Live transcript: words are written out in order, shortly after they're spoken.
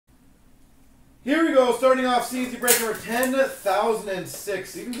Here we go, starting off CNC break number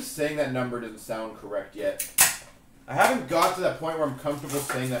 10,006. Even just saying that number doesn't sound correct yet. I haven't got to that point where I'm comfortable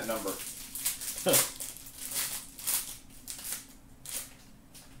saying that number.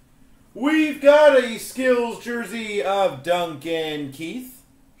 We've got a skills jersey of Duncan Keith,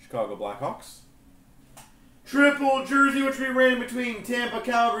 Chicago Blackhawks. Triple jersey, which we ran between Tampa,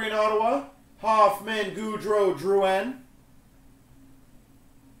 Calgary, and Ottawa. Hoffman, Goudreau, Drouin.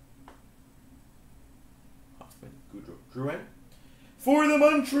 For the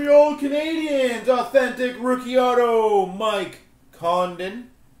Montreal Canadiens, authentic rookie auto, Mike Condon.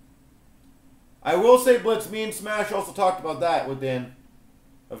 I will say, Blitz, me and Smash also talked about that with Dan.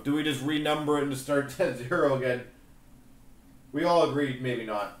 Of do we just renumber it and just start at 0 again? We all agreed, maybe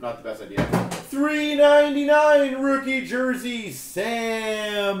not. Not the best idea. $3.99 rookie jersey,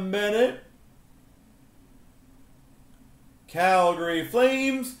 Sam Bennett. Calgary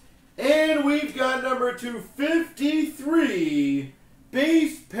Flames. And we've got number 253,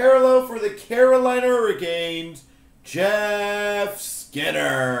 base parallel for the Carolina Hurricanes, Jeff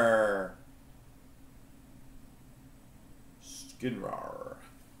Skinner.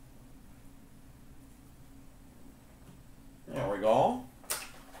 There we go.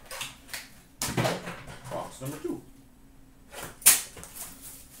 Box number 2.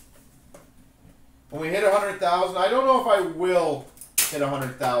 When we hit 100,000, I don't know if I will hit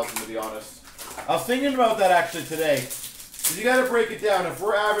 100,000, to be honest. I was thinking about that actually today. Because you got to break it down. If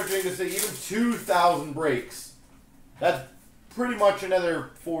we're averaging to say even 2,000 breaks, that's pretty much another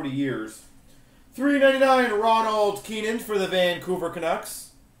 40 years. $3.99 Ronald Keenan for the Vancouver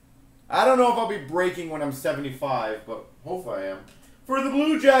Canucks. I don't know if I'll be breaking when I'm 75, but hopefully I am. For the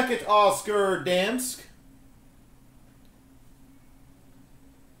Blue Jackets, Oscar Dansk.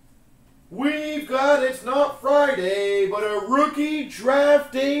 We've got, it's not Friday, but a rookie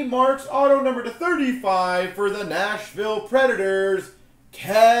draft day marks auto number 235 for the Nashville Predators,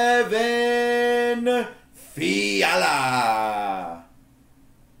 Kevin Fiala.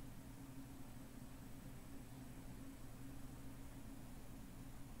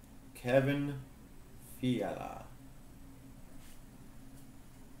 Kevin Fiala.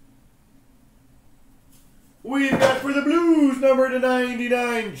 We've got for the Blues, number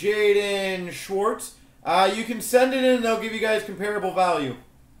 299, Jaden Schwartz. You can send it in and they'll give you guys comparable value.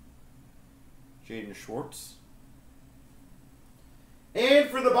 Jaden Schwartz. And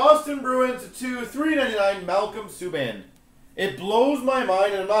for the Boston Bruins, $3.99, Malcolm Subban. It blows my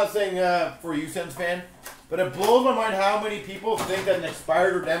mind, and I'm not saying for you, Sens fan, but it blows my mind how many people think that an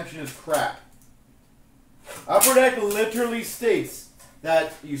expired redemption is crap. Upper Deck literally states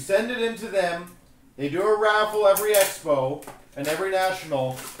that you send it in to them. They do a raffle every expo and every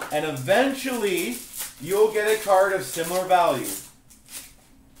national, and eventually you'll get a card of similar value.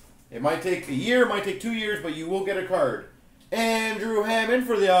 It might take a year, it might take 2 years, but you will get a card. Andrew Hammond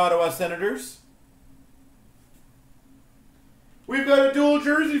for the Ottawa Senators. We've got a dual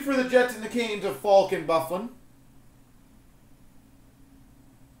jersey for the Jets and the Canes of Falk and Bufflin.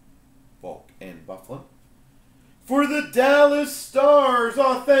 Falk and Bufflin. For the Dallas Stars,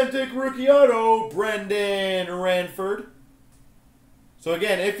 authentic rookie auto, Brendan Ranford. So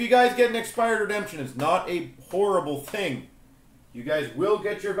again, if you guys get an expired redemption, it's not a horrible thing. You guys will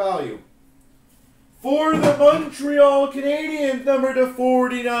get your value. For the Montreal Canadiens, number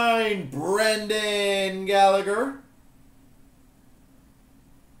 249, Brendan Gallagher.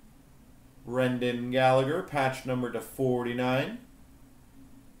 Brendan Gallagher, patch number 249.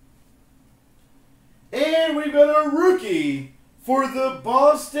 And we've got a rookie for the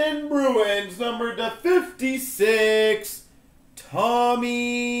Boston Bruins, number 56,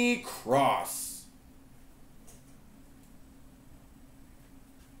 Tommy Cross.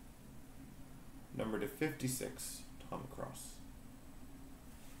 Number 56, Tommy Cross.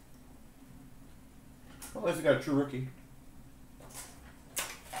 Well, at least we got a true rookie.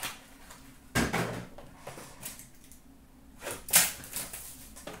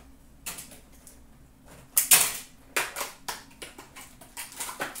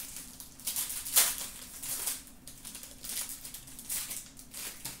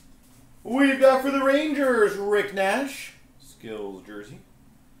 We've got for the Rangers, Rick Nash, skills jersey.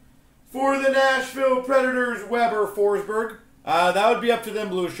 For the Nashville Predators, Weber Forsberg. That would be up to them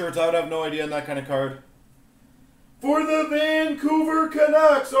blue shirts. I would have no idea on that kind of card. For the Vancouver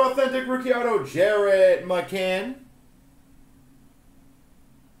Canucks, authentic rookie auto, Jared McCann.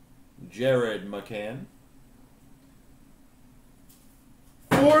 Jared McCann.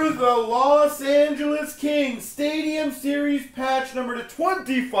 For the Los Angeles Kings, Stadium Series patch number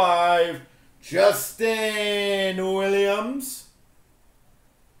 25, Justin Williams.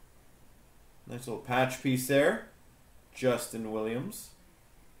 Nice little patch piece there. Justin Williams.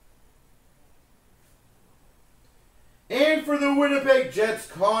 And for the Winnipeg Jets,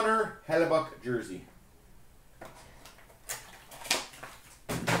 Connor Hellebuck jersey.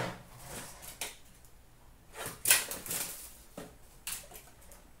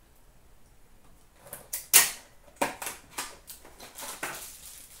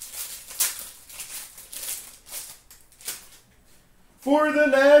 For the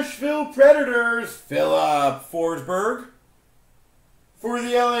Nashville Predators, Philip Forsberg. For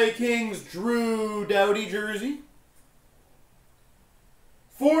the LA Kings, Drew Doughty jersey.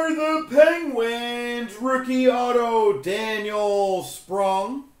 For the Penguins, rookie auto, Daniel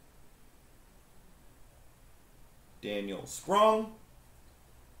Sprong.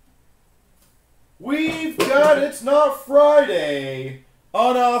 We've got It's Not Friday.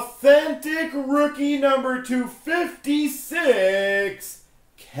 An authentic rookie number 256,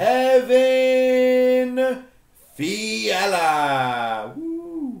 Kevin Fiala.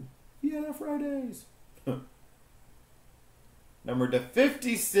 Woo! Fiala Fridays. Number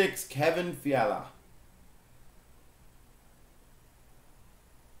 256, Kevin Fiala.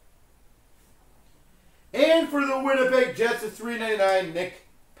 And for the Winnipeg Jets, a $3.99, Nick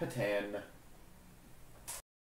Patan.